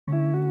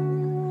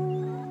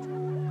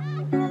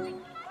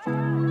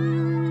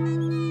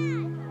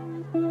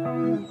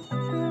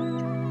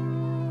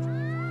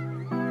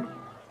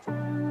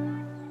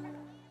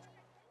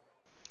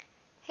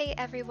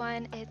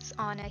everyone, it's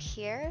Anna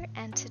here,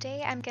 and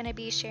today I'm going to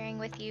be sharing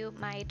with you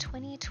my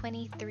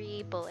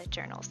 2023 bullet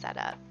journal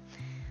setup.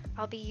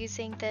 I'll be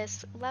using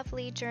this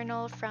lovely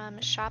journal from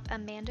Shop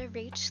Amanda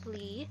Rach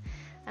Lee.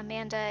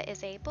 Amanda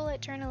is a bullet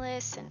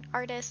journalist and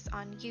artist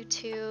on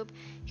YouTube.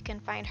 You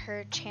can find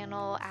her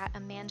channel at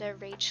Amanda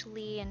Rach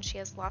Lee, and she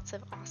has lots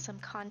of awesome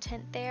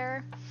content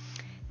there.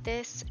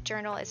 This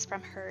journal is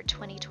from her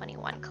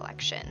 2021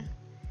 collection.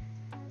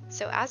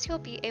 So as you'll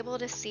be able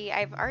to see,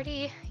 I've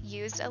already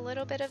used a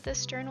little bit of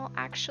this journal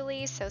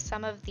actually, so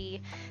some of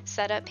the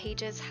setup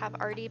pages have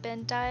already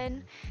been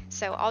done.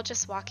 So I'll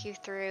just walk you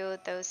through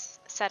those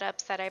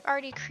setups that I've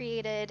already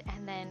created,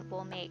 and then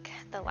we'll make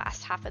the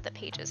last half of the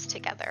pages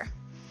together.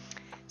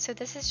 So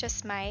this is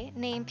just my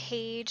name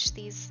page.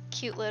 These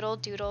cute little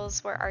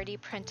doodles were already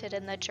printed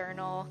in the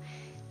journal.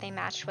 They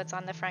match what's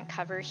on the front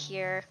cover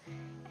here.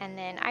 And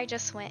then I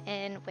just went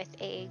in with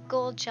a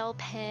gold gel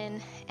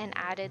pen and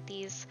added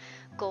these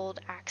gold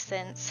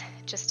accents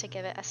just to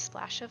give it a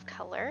splash of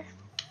color.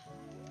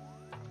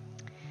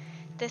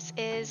 This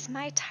is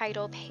my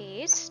title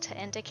page to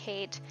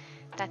indicate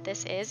that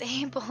this is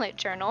a bullet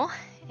journal,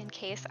 in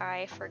case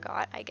I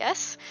forgot, I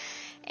guess.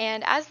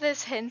 And as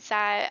this hints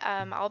at,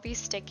 I'll be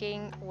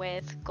sticking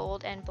with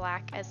gold and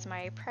black as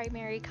my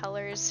primary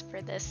colors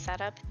for this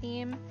setup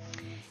theme,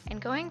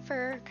 and going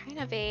for kind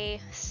of a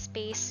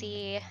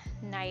spacey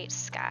night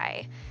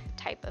sky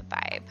type of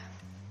vibe.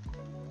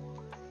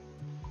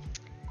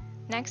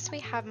 Next we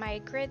have my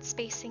grid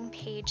spacing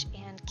page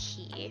and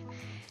key.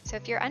 So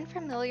if you're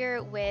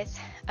unfamiliar with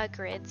a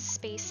grid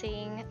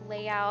spacing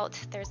layout,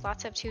 there's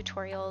lots of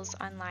tutorials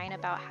online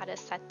about how to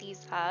set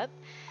these up.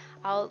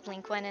 I'll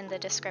link one in the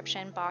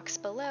description box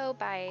below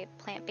by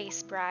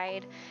Plant-Based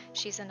Bride.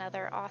 She's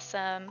another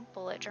awesome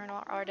bullet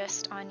journal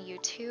artist on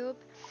YouTube.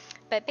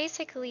 But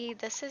basically,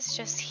 this is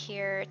just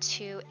here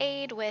to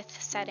aid with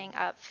setting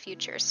up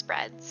future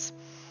spreads.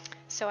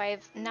 So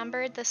I've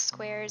numbered the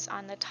squares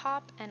on the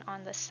top and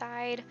on the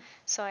side,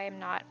 so I'm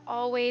not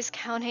always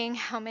counting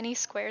how many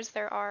squares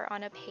there are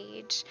on a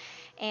page,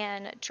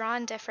 and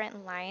drawn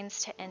different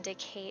lines to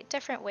indicate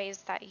different ways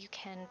that you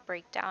can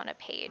break down a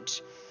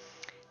page.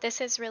 This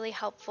is really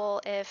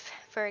helpful if,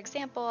 for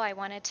example, I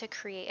wanted to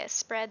create a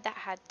spread that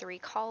had 3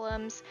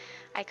 columns.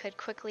 I could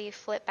quickly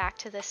flip back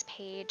to this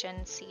page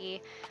and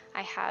see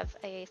I have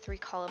a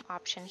 3-column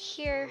option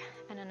here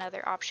and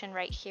another option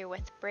right here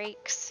with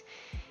breaks.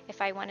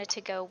 If I wanted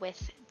to go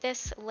with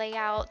this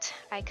layout,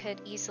 I could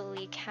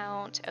easily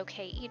count,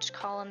 okay, each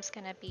column's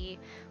going to be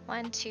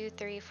 1, 2,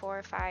 3,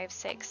 4, 5,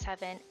 6,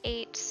 7,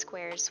 8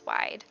 squares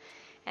wide.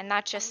 And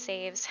that just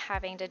saves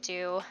having to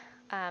do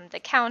the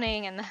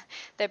counting and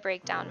the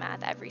breakdown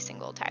math every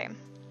single time.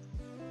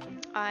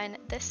 On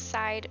this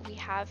side we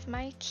have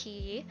my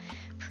key,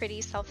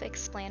 pretty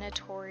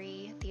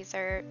self-explanatory. These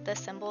are the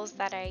symbols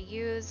that I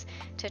use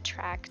to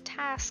track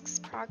tasks,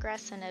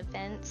 progress, and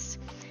events.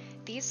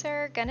 These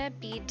are gonna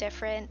be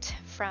different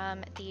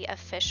from the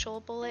official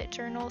bullet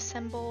journal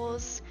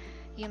symbols.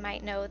 You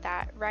might know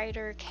that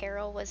Ryder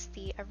Carroll was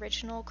the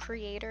original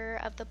creator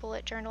of the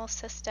bullet journal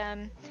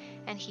system,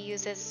 and he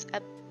uses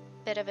a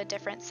bit of a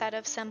different set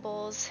of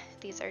symbols.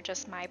 These are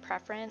just my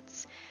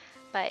preference.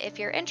 But if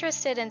you're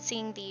interested in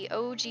seeing the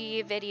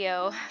OG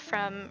video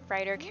from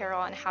Ryder Carroll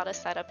on how to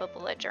set up a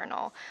bullet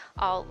journal,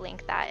 I'll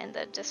link that in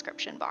the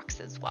description box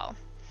as well.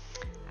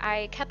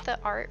 I kept the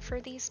art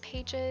for these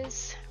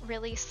pages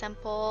really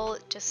simple,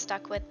 just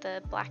stuck with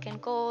the black and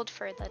gold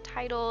for the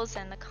titles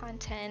and the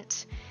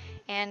content,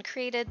 and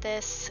created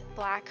this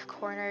black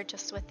corner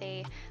just with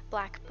a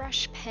black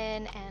brush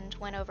pen and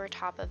went over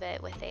top of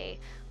it with a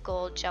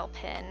gold gel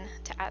pen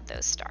to add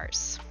those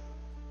stars.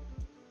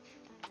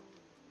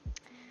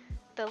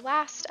 The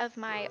last of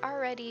my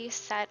already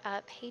set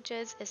up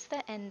pages is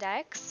the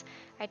index.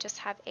 I just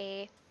have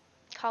a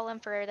column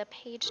for the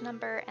page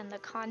number and the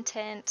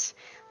content.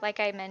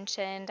 Like I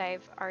mentioned,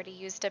 I've already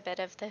used a bit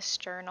of this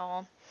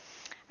journal.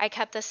 I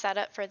kept the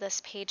setup for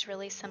this page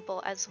really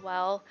simple as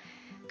well,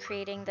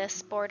 creating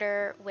this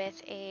border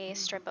with a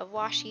strip of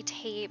washi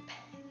tape.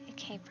 It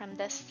came from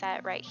this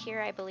set right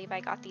here. I believe I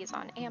got these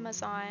on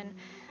Amazon.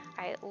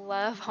 I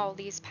love all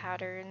these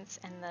patterns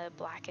and the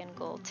black and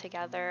gold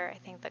together. I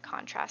think the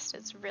contrast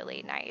is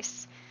really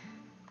nice.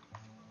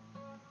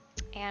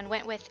 And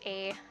went with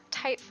a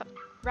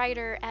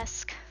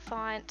typewriter-esque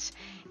font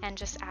and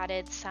just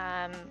added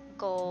some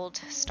gold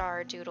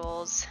star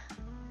doodles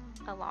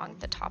along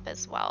the top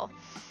as well.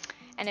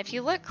 And if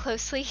you look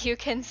closely, you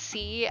can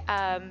see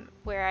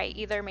where I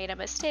either made a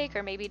mistake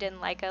or maybe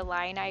didn't like a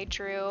line I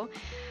drew,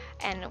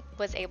 and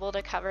was able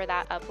to cover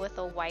that up with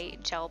a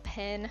white gel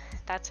pen.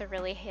 That's a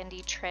really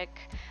handy trick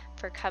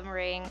for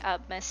covering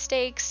up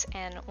mistakes,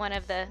 and one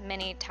of the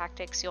many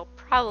tactics you'll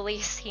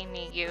probably see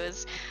me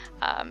use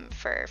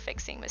for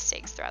fixing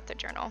mistakes throughout the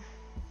journal.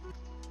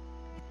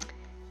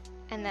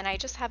 And then I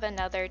just have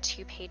another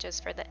 2 pages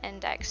for the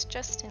index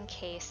just in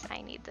case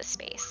I need the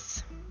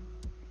space.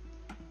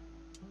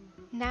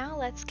 Now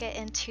let's get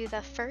into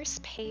the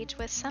first page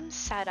with some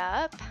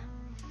setup.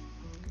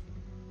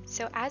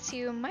 So as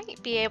you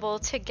might be able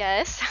to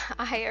guess,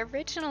 I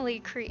originally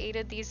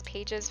created these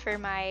pages for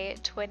my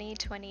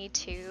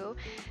 2022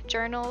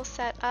 journal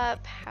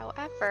setup.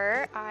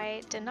 However,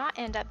 I did not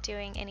end up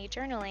doing any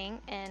journaling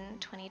in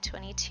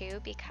 2022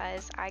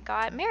 because I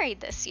got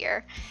married this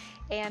year,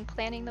 and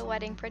planning the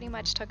wedding pretty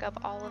much took up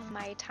all of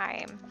my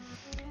time.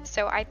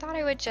 So I thought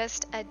I would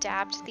just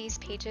adapt these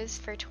pages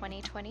for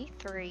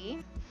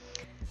 2023.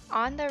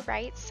 On the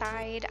right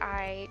side,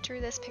 I drew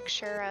this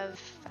picture of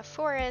a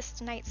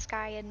forest, night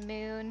sky, and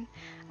moon.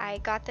 I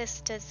got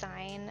this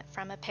design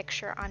from a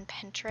picture on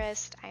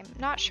Pinterest. I'm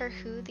not sure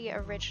who the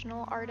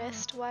original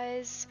artist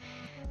was,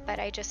 but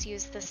I just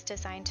used this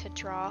design to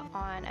draw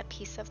on a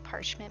piece of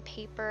parchment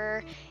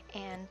paper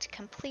and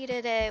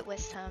completed it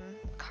with some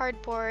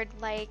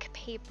cardboard-like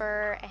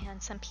paper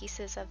and some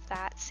pieces of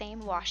that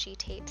same washi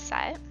tape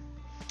set.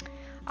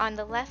 On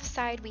the left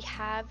side, we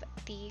have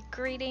the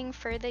greeting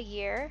for the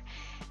year,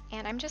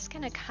 and I'm just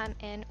going to come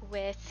in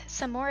with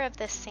some more of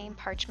the same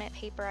parchment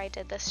paper I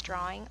did this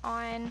drawing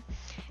on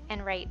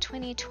and write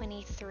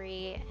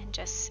 2023 and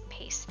just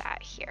paste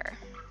that here.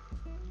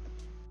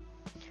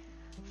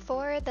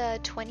 For the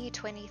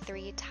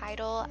 2023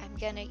 title, I'm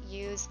going to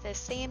use the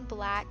same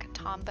black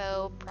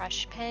Tombow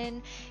brush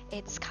pen.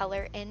 It's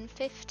color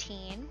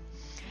N15.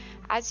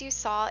 As you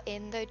saw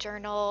in the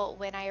journal,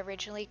 when I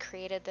originally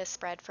created this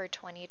spread for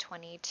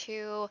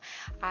 2022,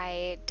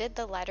 I did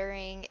the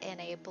lettering in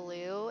a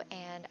blue,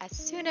 and as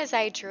soon as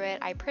I drew it,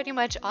 I pretty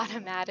much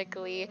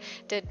automatically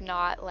did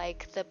not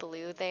like the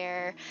blue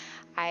there.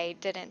 I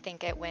didn't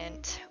think it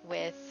went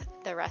with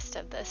the rest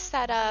of the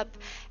setup,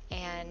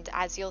 and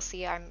as you'll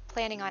see, I'm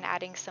planning on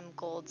adding some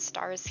gold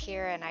stars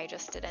here, and I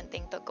just didn't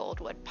think the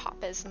gold would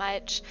pop as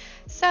much.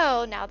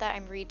 So now that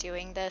I'm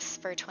redoing this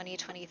for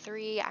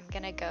 2023, I'm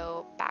gonna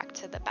go back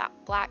to the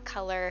black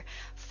color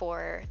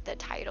for the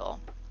title.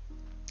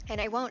 And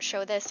I won't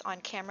show this on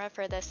camera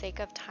for the sake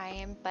of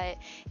time, but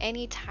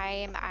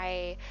anytime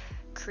I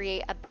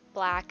create a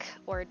black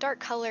or dark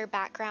color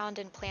background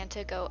and plan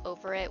to go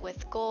over it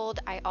with gold,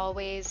 I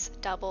always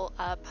double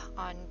up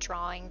on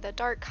drawing the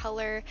dark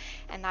color,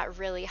 and that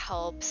really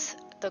helps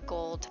the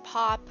gold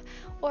pop,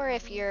 or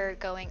if you're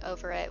going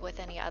over it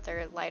with any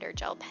other lighter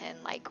gel pen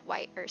like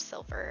white or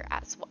silver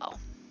as well.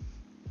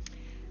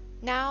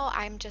 Now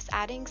I'm just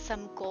adding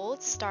some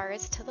gold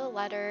stars to the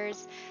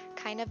letters,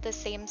 kind of the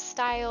same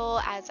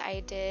style as I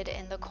did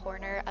in the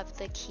corner of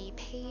the key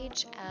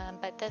page,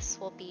 but this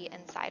will be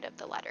inside of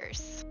the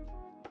letters.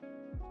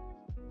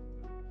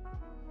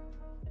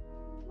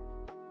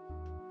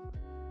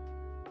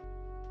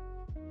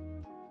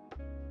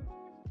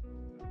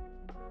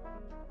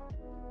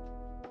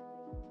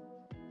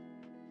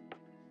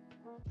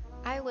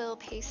 I will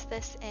paste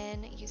this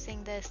in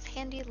using this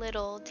handy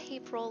little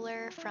tape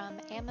roller from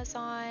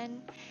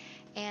Amazon,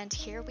 and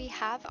here we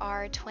have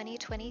our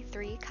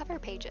 2023 cover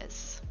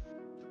pages.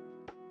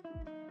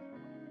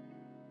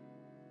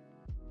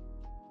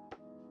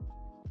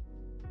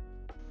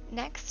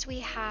 Next, we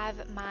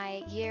have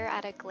my year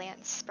at a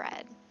glance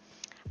spread.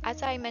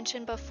 As I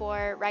mentioned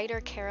before, Ryder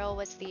Carroll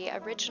was the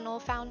original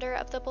founder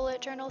of the bullet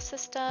journal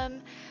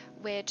system,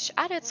 which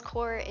at its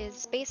core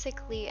is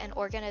basically an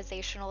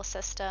organizational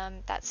system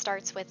that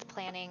starts with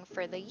planning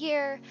for the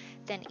year,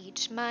 then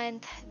each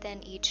month,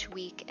 then each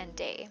week and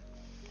day.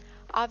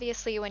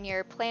 Obviously, when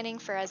you're planning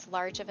for as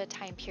large of a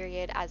time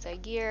period as a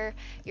year,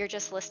 you're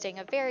just listing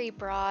a very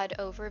broad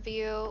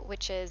overview,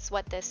 which is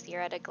what this year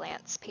at a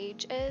glance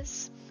page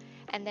is.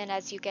 And then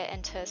as you get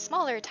into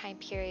smaller time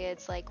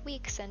periods like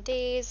weeks and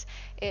days,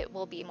 it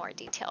will be more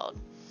detailed.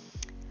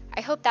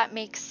 I hope that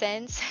makes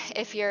sense.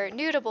 If you're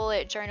new to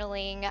bullet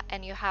journaling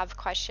and you have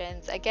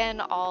questions, again,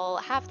 I'll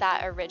have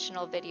that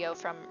original video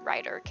from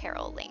Ryder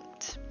Carroll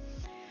linked.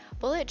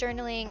 Bullet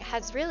journaling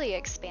has really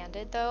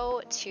expanded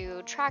though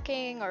to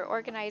tracking or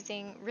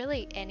organizing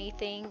really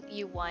anything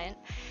you want,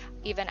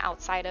 even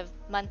outside of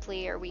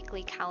monthly or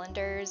weekly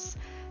calendars.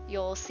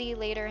 You'll see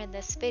later in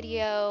this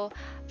video,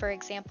 for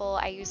example,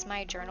 I use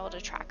my journal to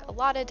track a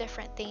lot of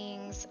different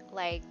things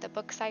like the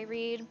books I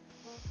read.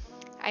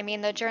 I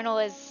mean, the journal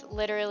is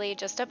literally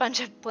just a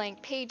bunch of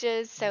blank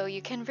pages, so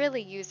you can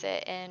really use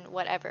it in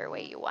whatever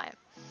way you want.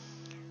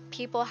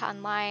 People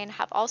online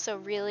have also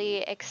really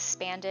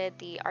expanded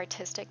the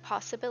artistic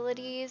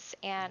possibilities,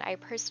 and I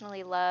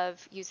personally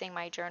love using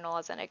my journal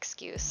as an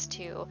excuse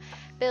to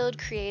build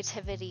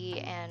creativity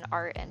and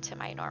art into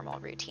my normal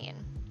routine.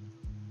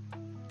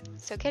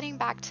 So getting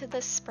back to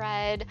the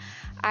spread,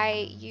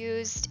 I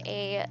used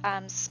a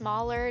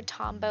smaller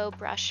Tombow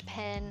brush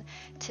pen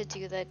to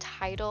do the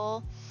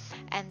title.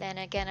 And then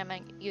again,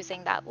 I'm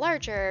using that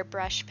larger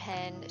brush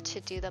pen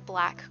to do the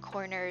black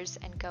corners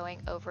and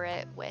going over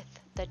it with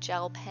the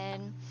gel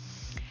pen.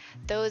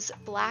 Those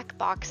black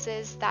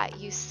boxes that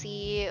you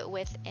see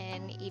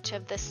within each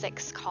of the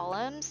 6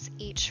 columns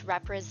each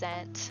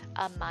represent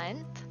a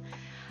month.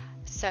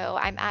 So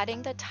I'm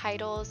adding the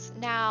titles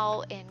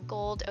now in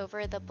gold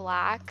over the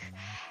black,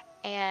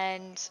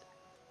 and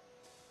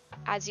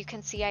As you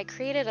can see, I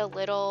created a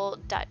little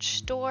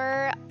Dutch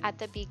door at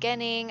the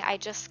beginning. I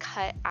just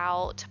cut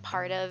out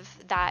part of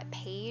that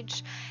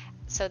page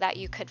so that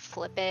you could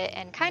flip it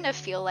and kind of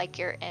feel like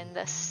you're in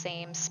the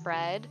same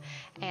spread,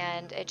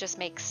 and it just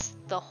makes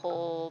the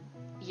whole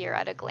year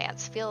at a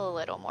glance feel a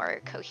little more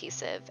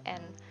cohesive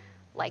and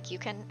like you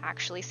can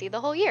actually see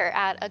the whole year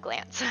at a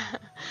glance.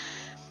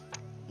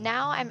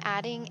 Now I'm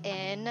adding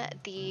in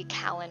the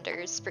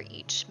calendars for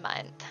each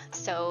month.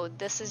 So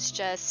this is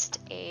just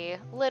a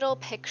little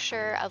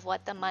picture of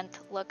what the month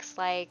looks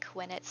like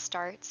when it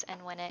starts and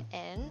when it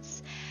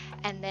ends.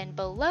 And then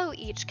below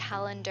each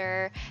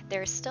calendar,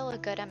 there's still a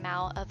good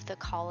amount of the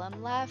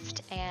column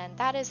left, and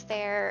that is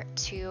there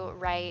to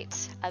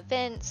write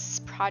events,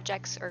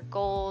 projects, or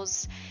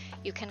goals.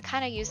 You can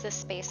kind of use this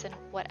space in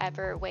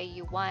whatever way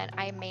you want.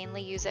 I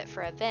mainly use it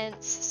for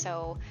events,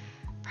 so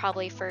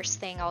probably first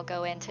thing I'll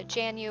go into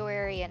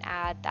January and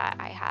add that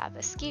I have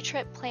a ski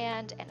trip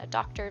planned and a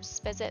doctor's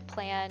visit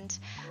planned,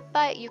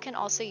 but you can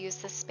also use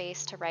this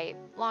space to write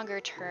longer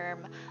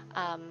term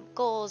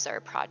goals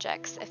or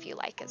projects if you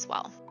like as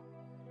well.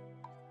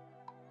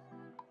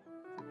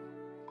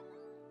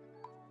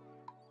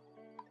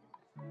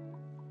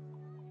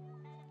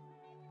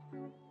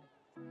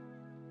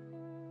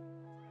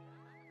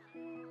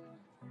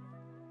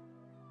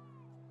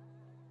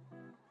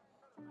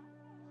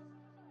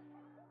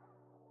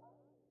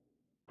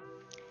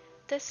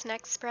 This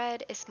next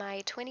spread is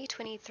my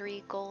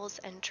 2023 goals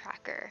and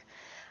tracker.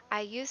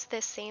 I used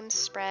this same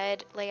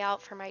spread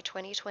layout for my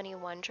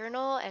 2021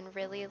 journal and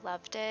really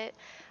loved it.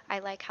 I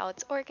like how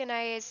it's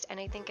organized and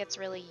I think it's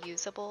really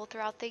usable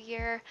throughout the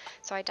year,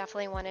 so I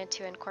definitely wanted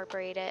to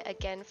incorporate it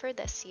again for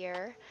this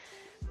year.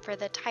 For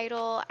the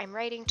title, I'm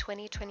writing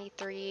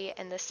 2023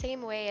 in the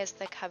same way as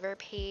the cover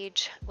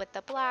page with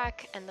the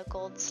black and the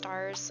gold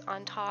stars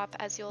on top,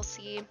 as you'll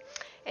see.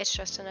 It's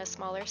just in a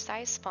smaller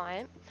size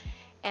font.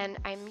 And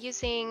I'm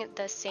using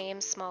the same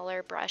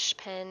smaller brush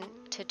pen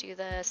to do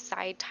the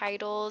side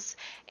titles,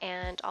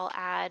 and I'll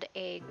add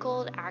a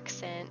gold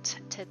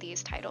accent to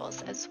these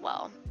titles as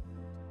well.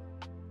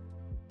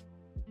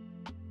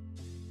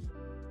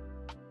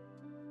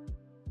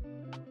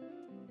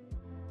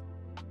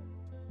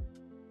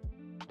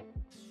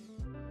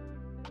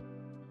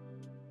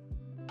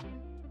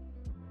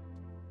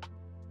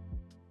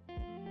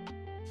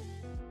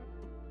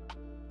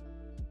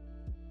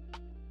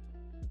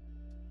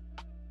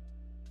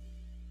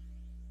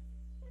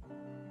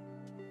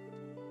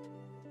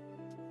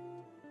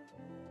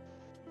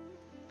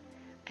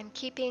 I'm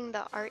keeping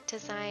the art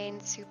design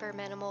super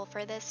minimal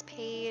for this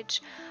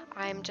page.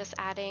 I'm just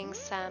adding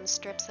some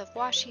strips of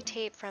washi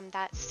tape from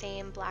that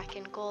same black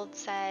and gold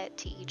set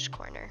to each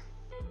corner.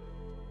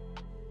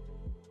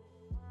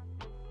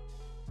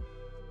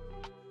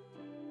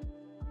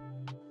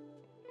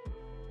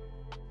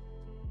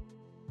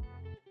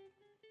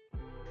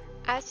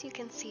 As you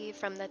can see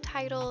from the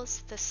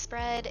titles, the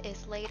spread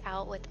is laid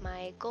out with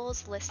my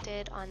goals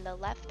listed on the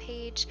left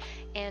page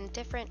and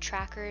different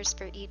trackers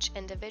for each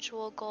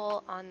individual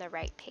goal on the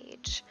right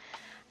page.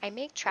 I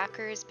make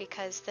trackers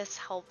because this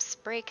helps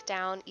break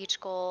down each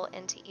goal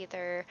into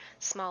either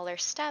smaller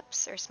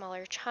steps or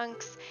smaller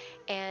chunks,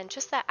 and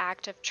just the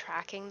act of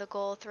tracking the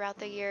goal throughout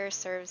the year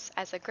serves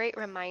as a great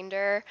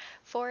reminder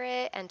for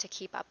it and to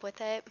keep up with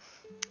it.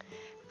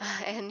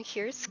 And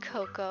here's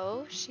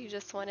Coco. She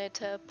just wanted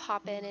to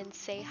pop in and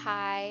say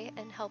hi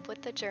and help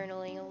with the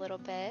journaling a little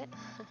bit.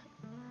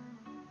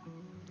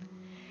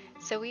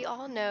 So we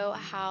all know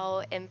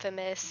how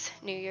infamous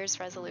New Year's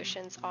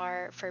resolutions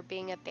are for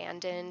being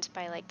abandoned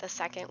by like the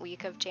second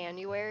week of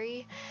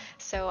January.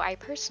 So I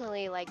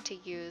personally like to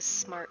use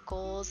SMART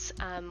goals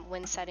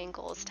when setting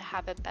goals to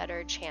have a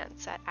better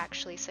chance at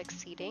actually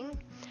succeeding.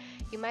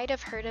 You might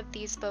have heard of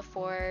these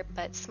before,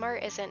 but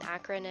SMART is an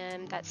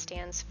acronym that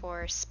stands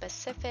for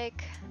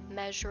specific,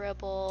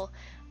 measurable,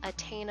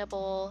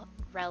 attainable,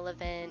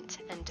 relevant,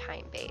 and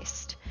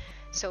time-based.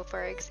 So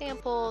for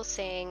example,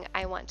 saying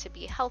I want to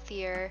be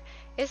healthier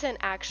isn't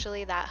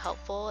actually that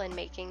helpful in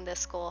making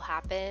this goal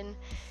happen.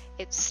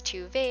 It's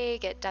too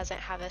vague, it doesn't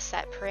have a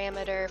set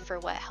parameter for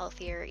what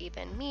healthier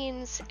even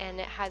means, and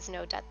it has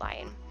no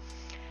deadline.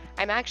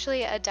 I'm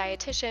actually a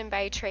dietitian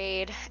by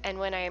trade, and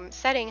when I'm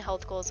setting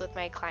health goals with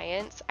my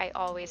clients, I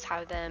always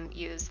have them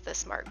use the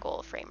SMART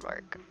goal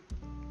framework.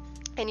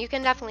 And you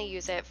can definitely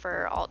use it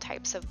for all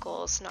types of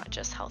goals, not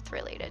just health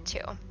related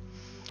too.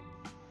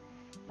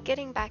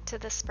 Getting back to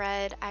the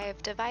spread, I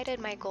have divided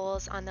my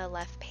goals on the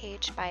left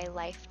page by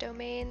life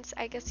domains,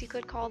 I guess you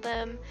could call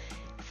them: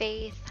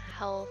 faith,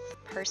 health,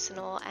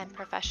 personal, and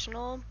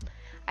professional.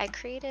 I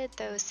created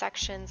those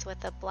sections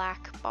with a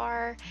black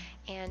bar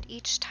and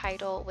each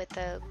title with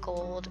a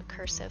gold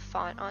cursive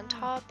font on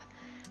top.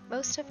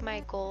 Most of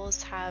my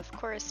goals have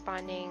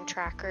corresponding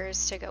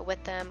trackers to go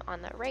with them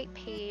on the right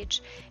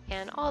page,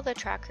 and all the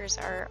trackers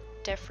are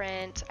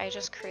different. I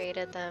just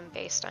created them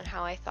based on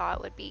how I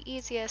thought would be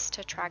easiest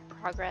to track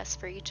progress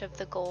for each of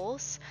the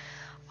goals.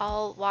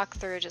 I'll walk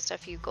through just a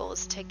few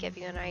goals to give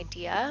you an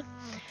idea.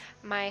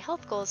 My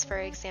health goals, for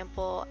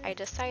example, I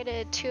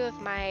decided 2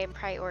 of my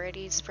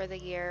priorities for the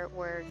year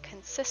were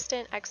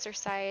consistent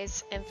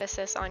exercise,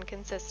 emphasis on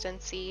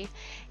consistency,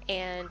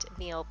 and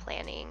meal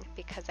planning,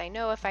 because I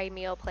know if I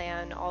meal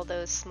plan, all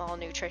those small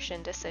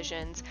nutrition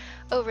decisions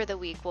over the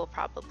week will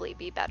probably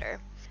be better.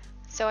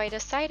 So I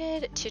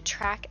decided to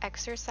track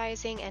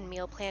exercising and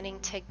meal planning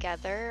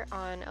together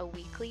on a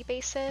weekly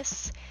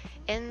basis.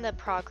 In the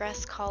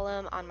progress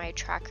column on my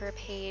tracker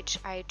page,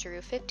 I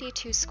drew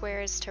 52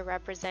 squares to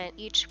represent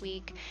each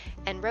week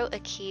and wrote a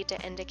key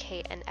to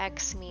indicate an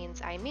X means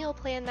I meal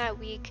plan that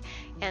week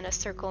and a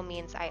circle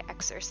means I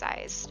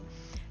exercised.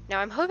 Now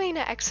I'm hoping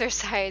to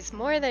exercise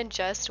more than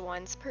just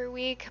once per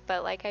week,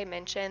 but like I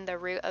mentioned, the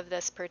root of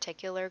this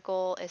particular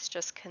goal is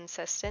just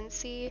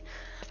consistency.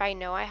 If I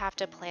know I have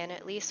to plan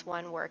at least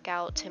one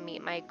workout to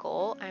meet my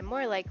goal, I'm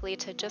more likely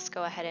to just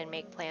go ahead and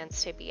make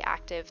plans to be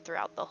active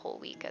throughout the whole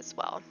week as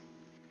well.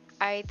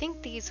 I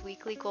think these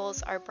weekly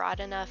goals are broad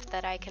enough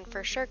that I can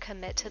for sure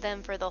commit to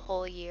them for the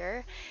whole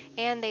year,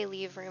 and they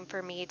leave room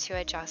for me to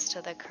adjust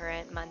to the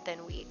current month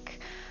and week.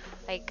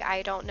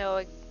 I don't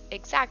know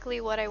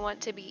exactly what I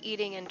want to be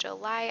eating in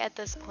July at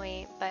this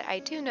point, but I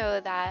do know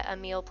that a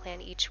meal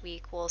plan each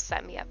week will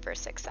set me up for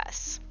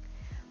success.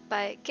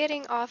 But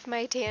getting off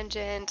my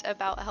tangent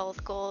about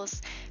health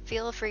goals,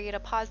 feel free to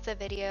pause the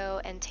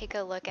video and take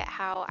a look at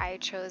how I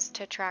chose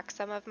to track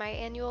some of my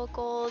annual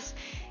goals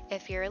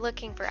if you're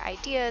looking for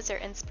ideas or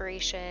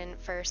inspiration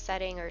for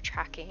setting or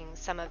tracking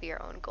some of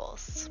your own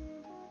goals.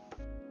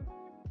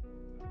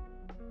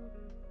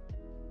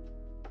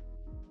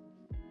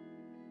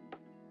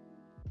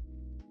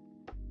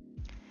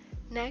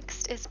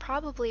 Next is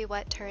probably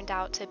what turned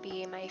out to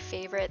be my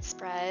favorite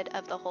spread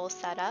of the whole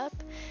setup.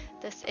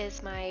 This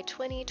is my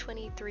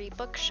 2023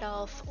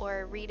 bookshelf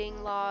or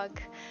reading log.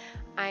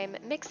 I'm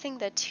mixing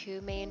the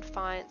 2 main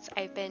fonts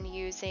I've been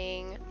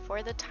using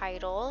for the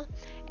title,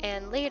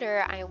 and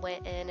later I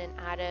went in and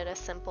added a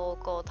simple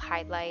gold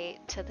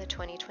highlight to the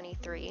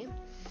 2023.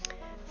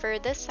 For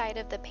this side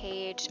of the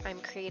page, I'm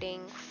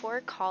creating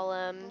 4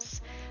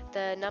 columns: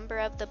 the number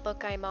of the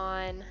book I'm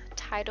on,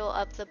 title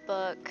of the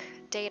book,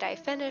 date I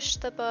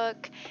finished the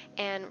book,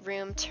 and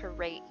room to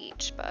rate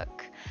each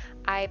book.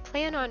 I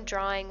plan on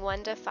drawing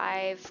 1 to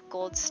 5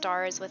 gold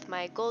stars with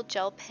my gold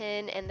gel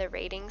pen in the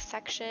rating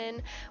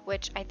section,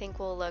 which I think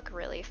will look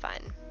really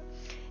fun.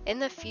 In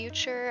the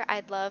future,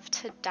 I'd love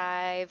to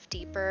dive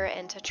deeper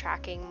into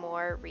tracking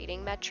more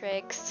reading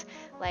metrics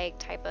like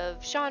type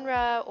of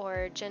genre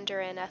or gender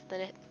and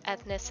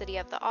ethnicity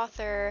of the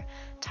author,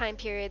 time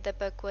period the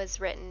book was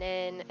written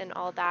in, and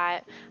all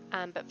that.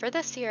 But for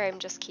this year, I'm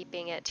just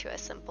keeping it to a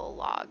simple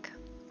log.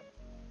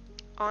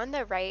 On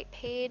the right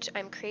page,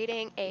 I'm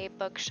creating a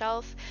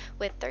bookshelf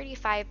with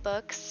 35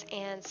 books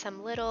and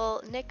some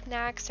little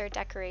knickknacks or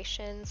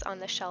decorations on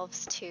the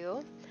shelves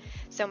too.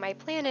 So my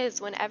plan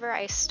is whenever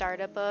I start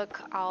a book,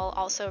 I'll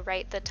also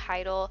write the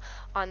title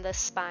on the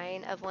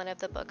spine of one of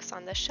the books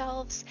on the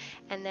shelves,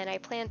 and then I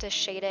plan to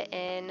shade it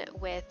in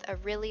with a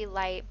really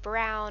light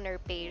brown or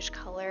beige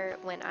color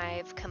when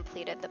I've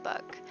completed the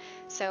book.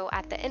 So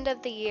at the end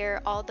of the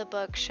year, all the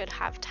books should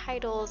have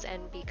titles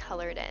and be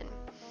colored in.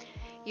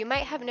 You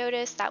might have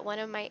noticed that one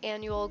of my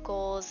annual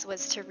goals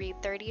was to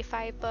read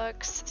 35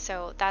 books,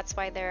 so that's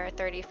why there are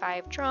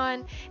 35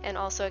 drawn and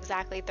also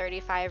exactly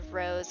 35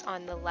 rows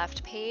on the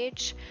left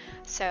page.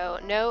 So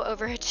no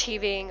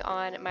overachieving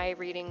on my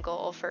reading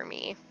goal for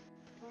me.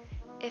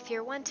 If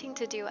you're wanting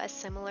to do a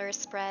similar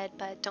spread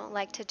but don't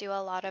like to do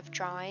a lot of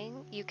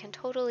drawing, you can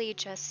totally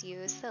just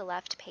use the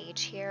left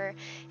page here.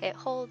 It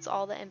holds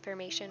all the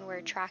information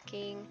we're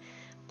tracking.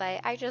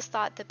 But I just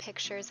thought the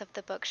pictures of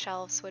the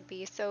bookshelves would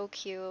be so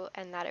cute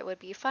and that it would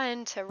be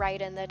fun to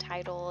write in the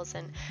titles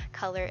and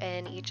color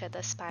in each of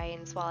the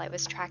spines while I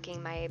was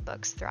tracking my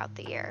books throughout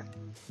the year.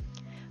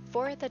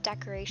 For the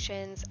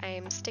decorations,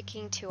 I'm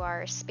sticking to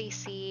our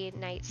spacey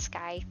night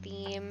sky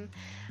theme.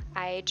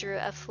 I drew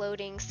a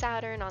floating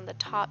Saturn on the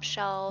top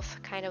shelf,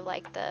 kind of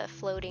like the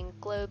floating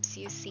globes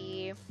you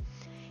see.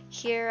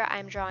 Here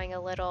I'm drawing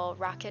a little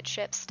rocket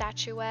ship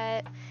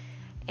statuette.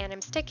 And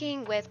I'm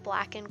sticking with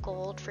black and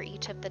gold for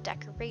each of the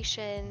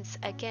decorations,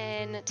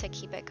 again, to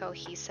keep it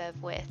cohesive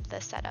with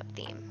the setup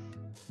theme.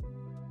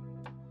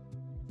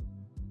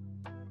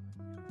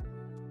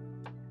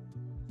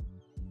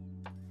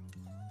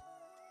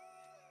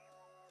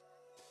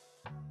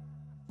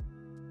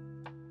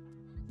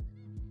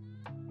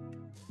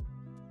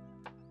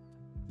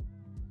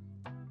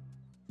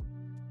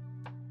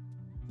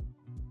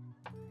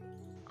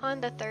 On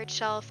the third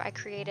shelf, I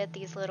created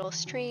these little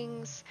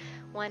strings.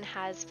 One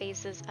has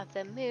phases of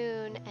the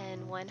moon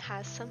and one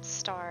has some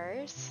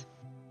stars.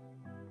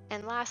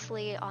 And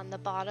lastly, on the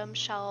bottom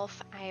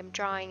shelf, I am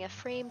drawing a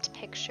framed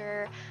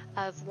picture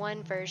of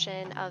one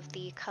version of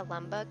the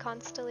Columba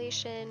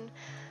constellation.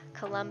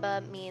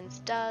 Columba means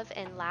dove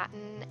in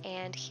Latin,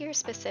 and here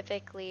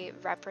specifically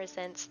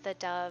represents the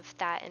dove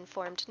that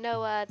informed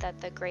Noah that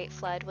the Great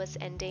Flood was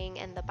ending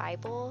in the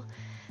Bible.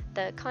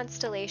 The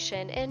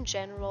constellation in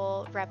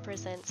general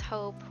represents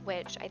hope,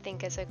 which I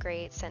think is a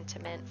great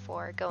sentiment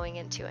for going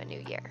into a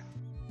new year.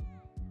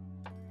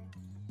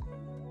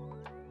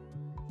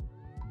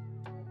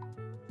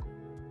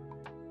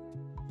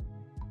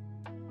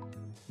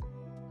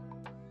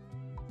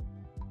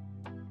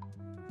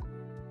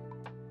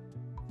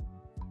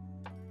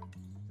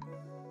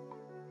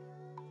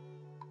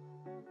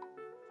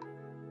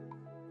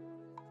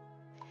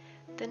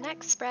 The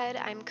next spread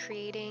I'm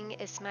creating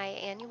is my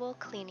annual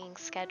cleaning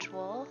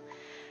schedule.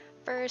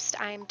 First,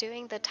 I'm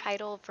doing the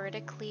title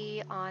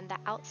vertically on the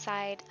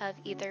outside of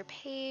either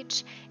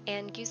page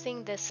and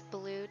using this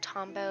blue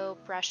Tombow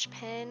brush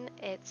pen.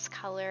 It's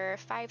color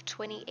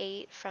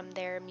 528 from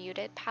their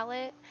Muted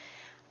palette.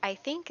 I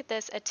think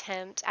this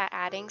attempt at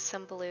adding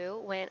some blue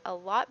went a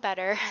lot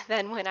better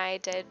than when I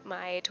did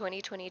my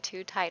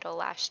 2022 title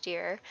last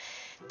year.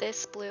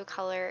 This blue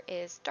color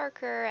is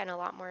darker and a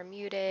lot more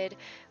muted,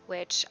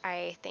 which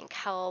I think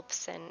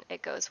helps, and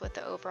it goes with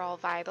the overall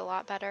vibe a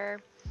lot better.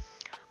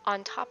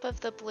 On top of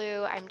the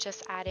blue, I'm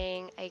just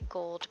adding a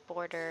gold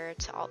border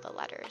to all the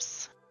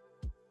letters.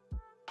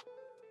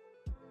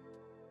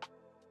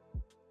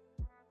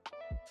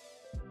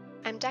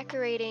 I'm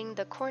decorating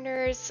the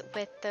corners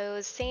with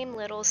those same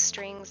little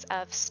strings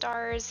of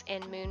stars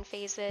and moon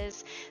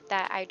phases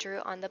that I drew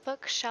on the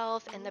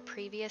bookshelf in the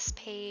previous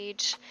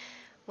page.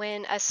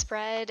 When a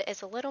spread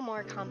is a little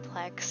more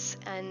complex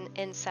and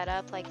in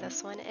setup like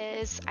this one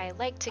is, I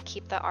like to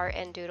keep the art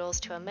and doodles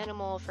to a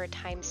minimal for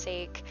time's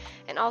sake,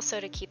 and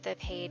also to keep the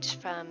page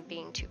from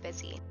being too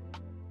busy.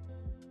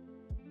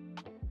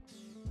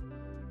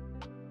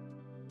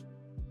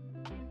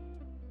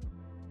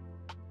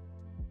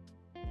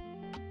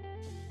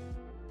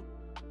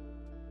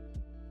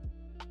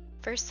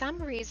 For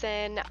some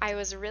reason, I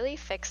was really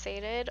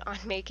fixated on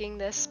making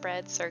this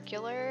spread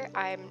circular.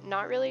 I'm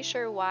not really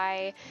sure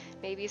why.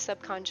 Maybe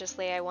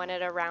subconsciously I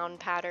wanted a round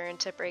pattern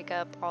to break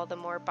up all the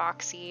more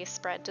boxy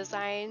spread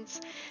designs.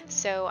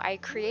 So I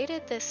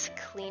created this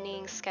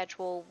cleaning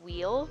schedule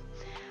wheel.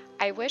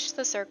 I wish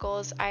the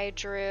circles I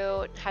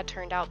drew had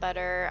turned out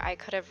better. I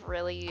could have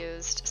really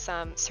used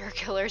some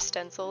circular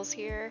stencils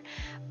here,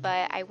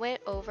 but I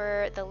went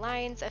over the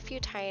lines a few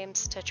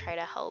times to try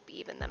to help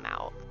even them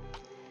out.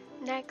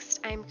 Next,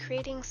 I'm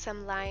creating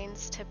some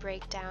lines to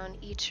break down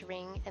each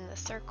ring in the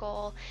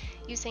circle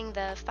using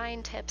the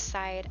fine tip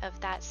side of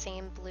that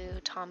same blue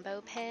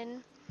Tombow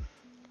pen.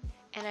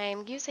 And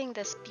I'm using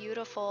this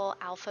beautiful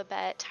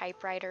alphabet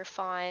typewriter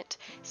font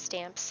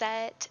stamp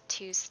set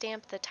to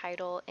stamp the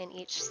title in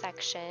each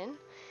section.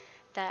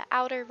 The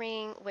outer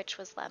ring, which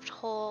was left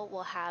whole,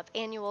 will have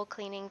annual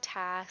cleaning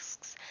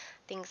tasks,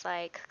 things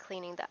like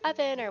cleaning the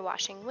oven or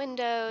washing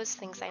windows,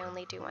 things I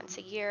only do once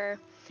a year.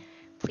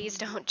 Please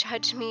don't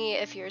judge me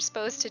if you're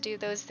supposed to do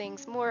those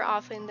things more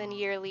often than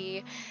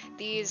yearly.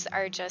 These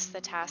are just the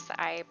tasks that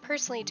I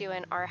personally do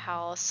in our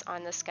house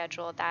on the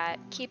schedule that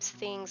keeps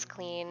things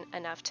clean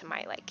enough to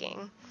my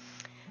liking.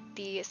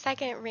 The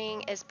second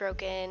ring is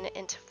broken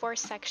into 4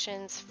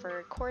 sections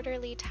for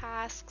quarterly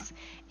tasks,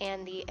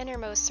 and the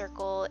innermost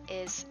circle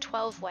is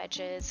 12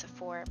 wedges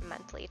for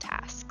monthly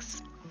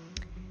tasks.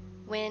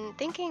 When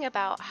thinking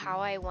about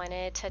how I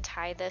wanted to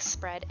tie this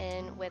spread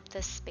in with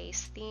the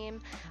space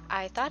theme,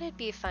 I thought it'd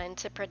be fun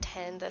to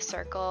pretend the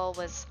circle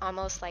was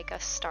almost like a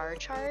star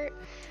chart.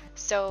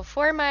 So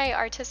for my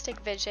artistic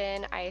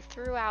vision, I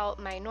threw out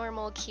my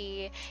normal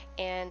key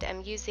and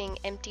am using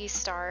empty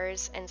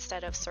stars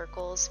instead of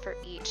circles for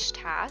each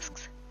task.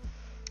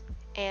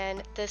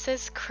 And this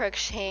is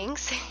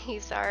Crookshanks.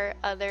 He's our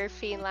other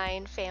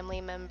feline family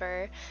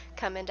member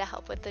coming to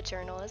help with the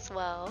journal as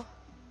well.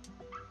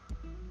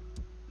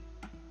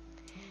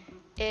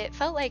 It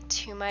felt like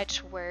too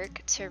much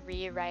work to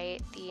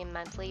rewrite the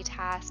monthly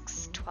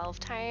tasks 12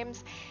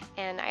 times,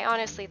 and I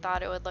honestly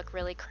thought it would look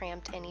really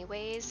cramped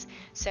anyways.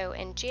 So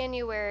in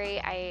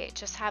January, I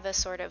just have a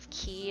sort of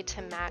key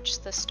to match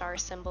the star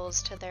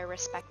symbols to their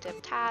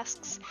respective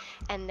tasks,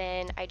 and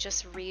then I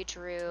just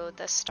redrew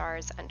the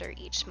stars under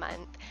each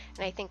month,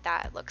 and I think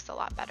that looks a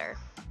lot better.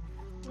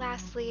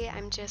 Lastly,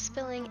 I'm just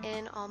filling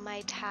in all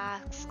my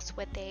tasks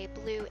with a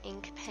blue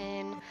ink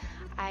pen.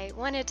 I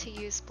wanted to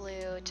use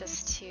blue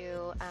just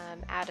to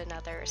add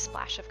another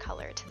splash of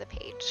color to the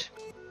page.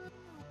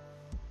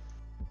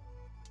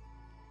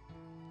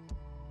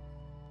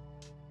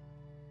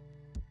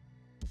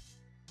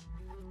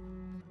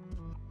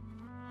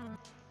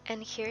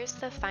 And here's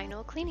the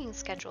final cleaning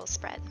schedule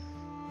spread.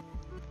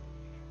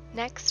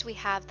 Next, we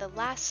have the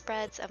last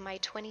spreads of my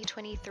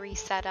 2023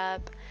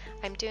 setup.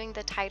 I'm doing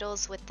the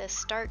titles with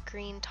this dark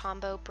green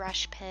Tombow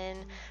brush pen,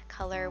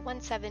 color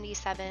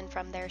 177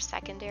 from their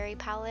secondary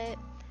palette.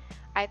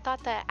 I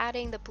thought that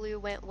adding the blue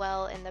went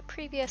well in the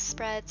previous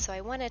spread, so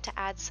I wanted to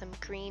add some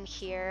green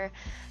here,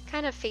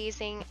 kind of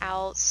phasing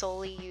out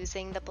solely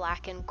using the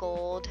black and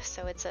gold,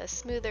 so it's a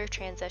smoother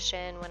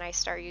transition when I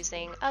start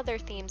using other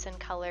themes and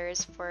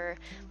colors for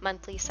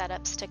monthly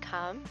setups to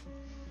come.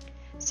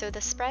 So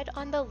the spread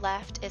on the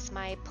left is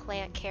my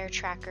plant care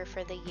tracker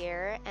for the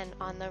year, and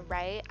on the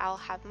right I'll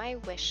have my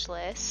wish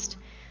list.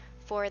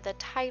 For the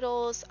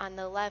titles on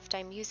the left,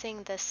 I'm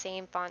using the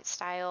same font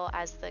style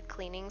as the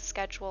cleaning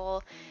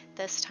schedule,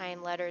 this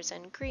time letters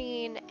in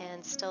green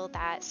and still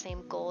that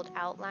same gold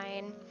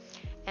outline.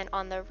 And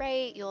on the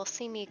right, you'll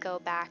see me go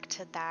back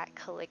to that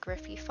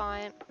calligraphy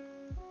font.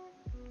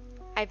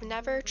 I've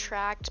never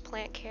tracked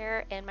plant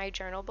care in my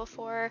journal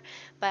before,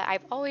 but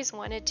I've always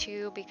wanted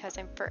to because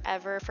I'm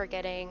forever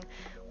forgetting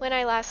when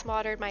I last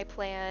watered my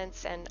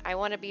plants, and I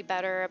want to be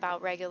better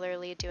about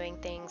regularly doing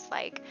things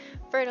like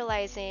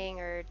fertilizing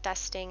or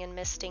dusting and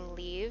misting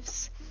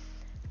leaves.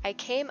 I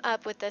came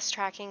up with this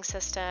tracking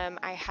system.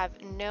 I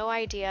have no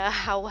idea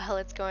how well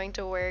it's going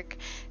to work,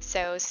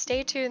 so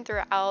stay tuned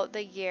throughout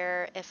the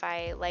year if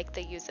I like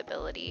the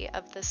usability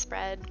of the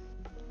spread.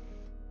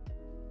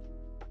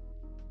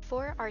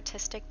 For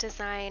artistic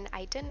design,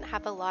 I didn't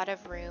have a lot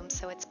of room,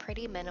 so it's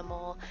pretty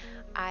minimal.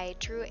 I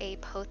drew a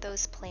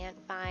pothos plant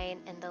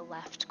vine in the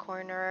left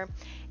corner,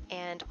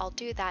 and I'll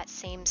do that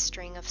same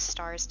string of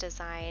stars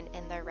design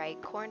in the right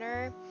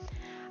corner.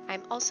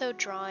 I'm also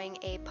drawing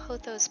a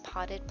pothos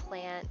potted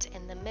plant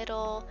in the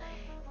middle,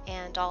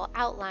 and I'll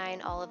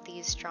outline all of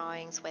these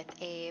drawings with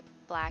a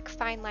black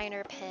fine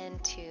liner pen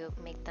to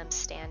make them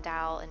stand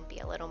out and be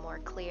a little more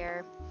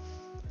clear.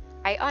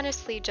 I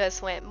honestly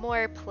just went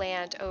more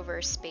plant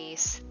over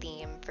space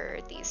theme for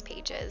these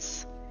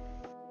pages.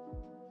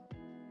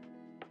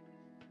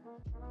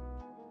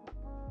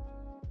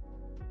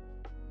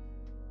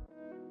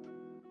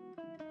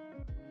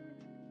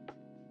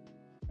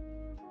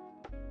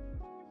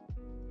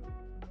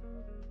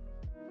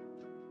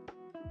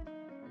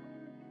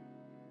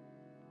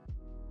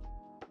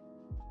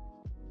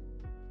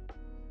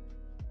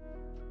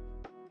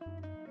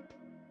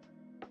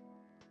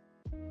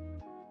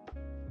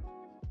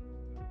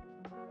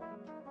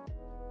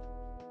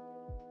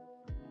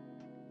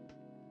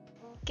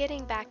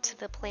 Getting back to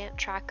the plant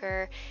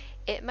tracker,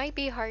 it might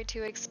be hard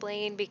to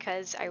explain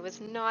because I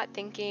was not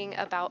thinking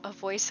about a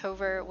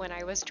voiceover when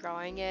I was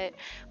drawing it,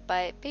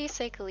 but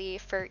basically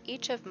for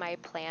each of my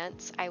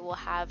plants, I will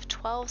have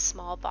 12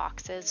 small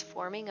boxes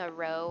forming a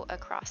row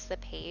across the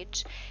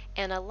page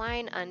and a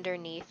line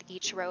underneath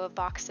each row of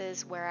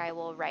boxes where I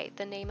will write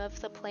the name of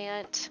the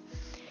plant.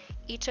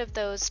 Each of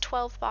those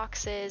 12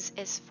 boxes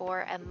is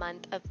for a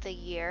month of the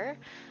year.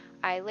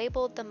 I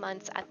labeled the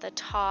months at the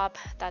top.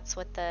 That's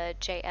what the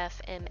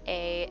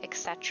JFMA,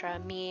 etc.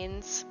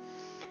 means.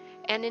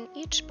 And in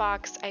each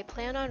box, I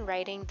plan on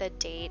writing the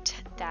date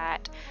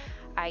that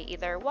I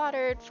either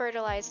watered,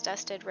 fertilized,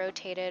 dusted,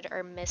 rotated,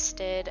 or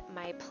misted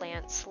my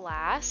plants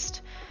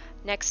last.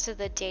 Next to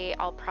the date,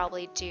 I'll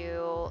probably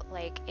do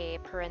like a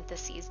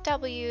parentheses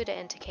W to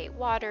indicate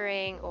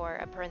watering, or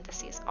a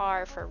parentheses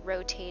R for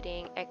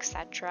rotating,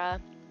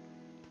 etc.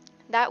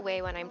 That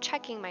way, when I'm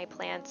checking my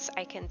plants,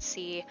 I can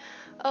see,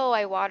 oh,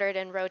 I watered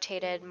and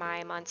rotated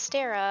my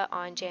Monstera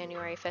on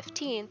January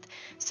 15th,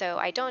 so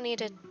I don't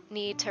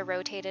need to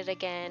rotate it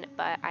again,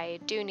 but I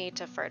do need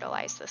to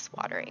fertilize this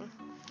watering.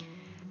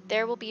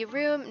 There will be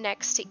room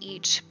next to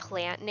each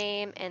plant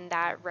name in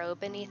that row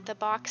beneath the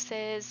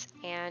boxes,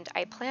 and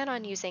I plan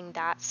on using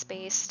that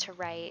space to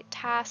write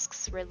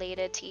tasks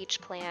related to each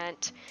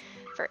plant.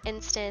 For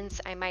instance,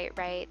 I might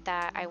write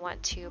that I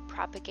want to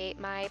propagate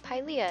my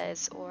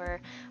pileas, or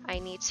I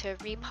need to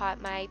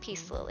repot my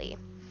peace lily.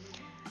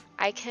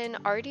 I can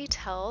already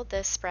tell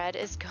this spread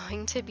is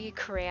going to be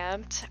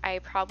cramped. I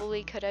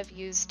probably could have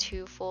used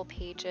 2 full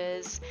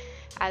pages.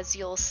 As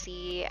you'll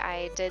see,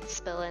 I did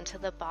spill into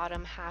the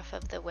bottom half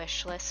of the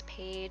wish list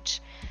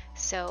page.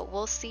 So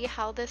we'll see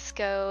how this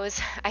goes.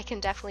 I can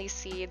definitely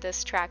see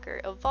this tracker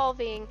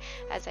evolving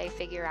as I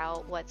figure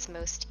out what's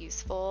most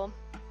useful.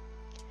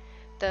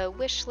 The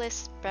wish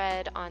list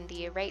spread on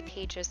the right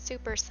page is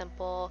super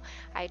simple.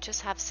 I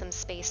just have some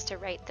space to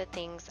write the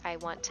things I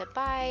want to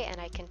buy, and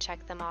I can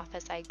check them off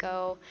as I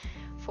go.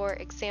 For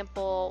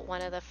example,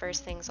 one of the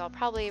first things I'll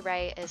probably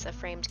write is a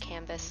framed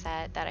canvas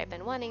set that I've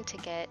been wanting to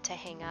get to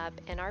hang up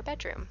in our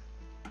bedroom.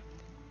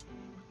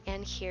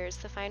 And here's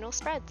the final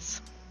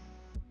spreads.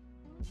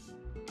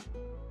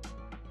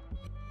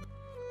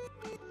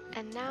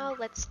 And now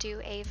let's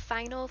do a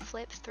final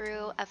flip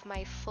through of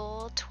my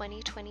full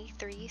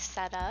 2023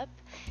 setup,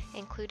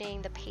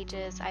 including the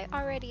pages I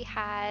already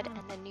had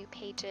and the new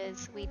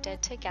pages we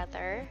did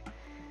together.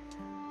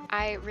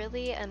 I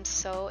really am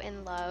so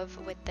in love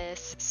with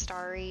this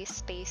starry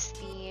space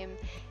theme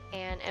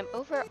and am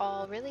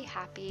overall really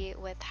happy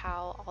with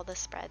how all the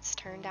spreads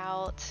turned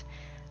out.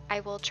 I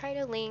will try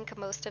to link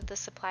most of the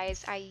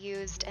supplies I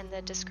used in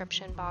the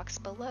description box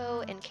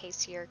below in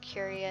case you're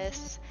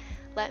curious.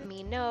 Let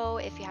me know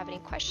if you have any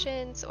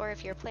questions or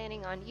if you're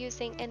planning on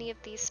using any of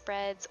these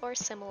spreads or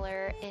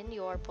similar in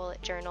your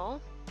bullet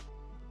journal.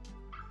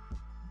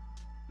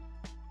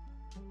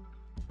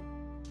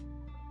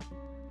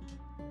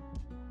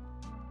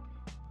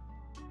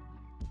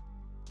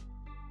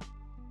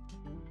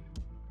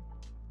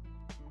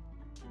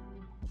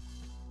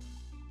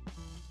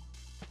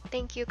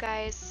 Thank you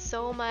guys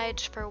so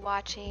much for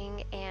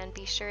watching, and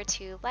be sure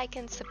to like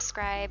and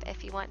subscribe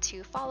if you want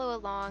to follow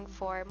along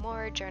for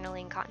more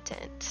journaling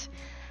content.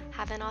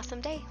 Have an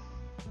awesome day!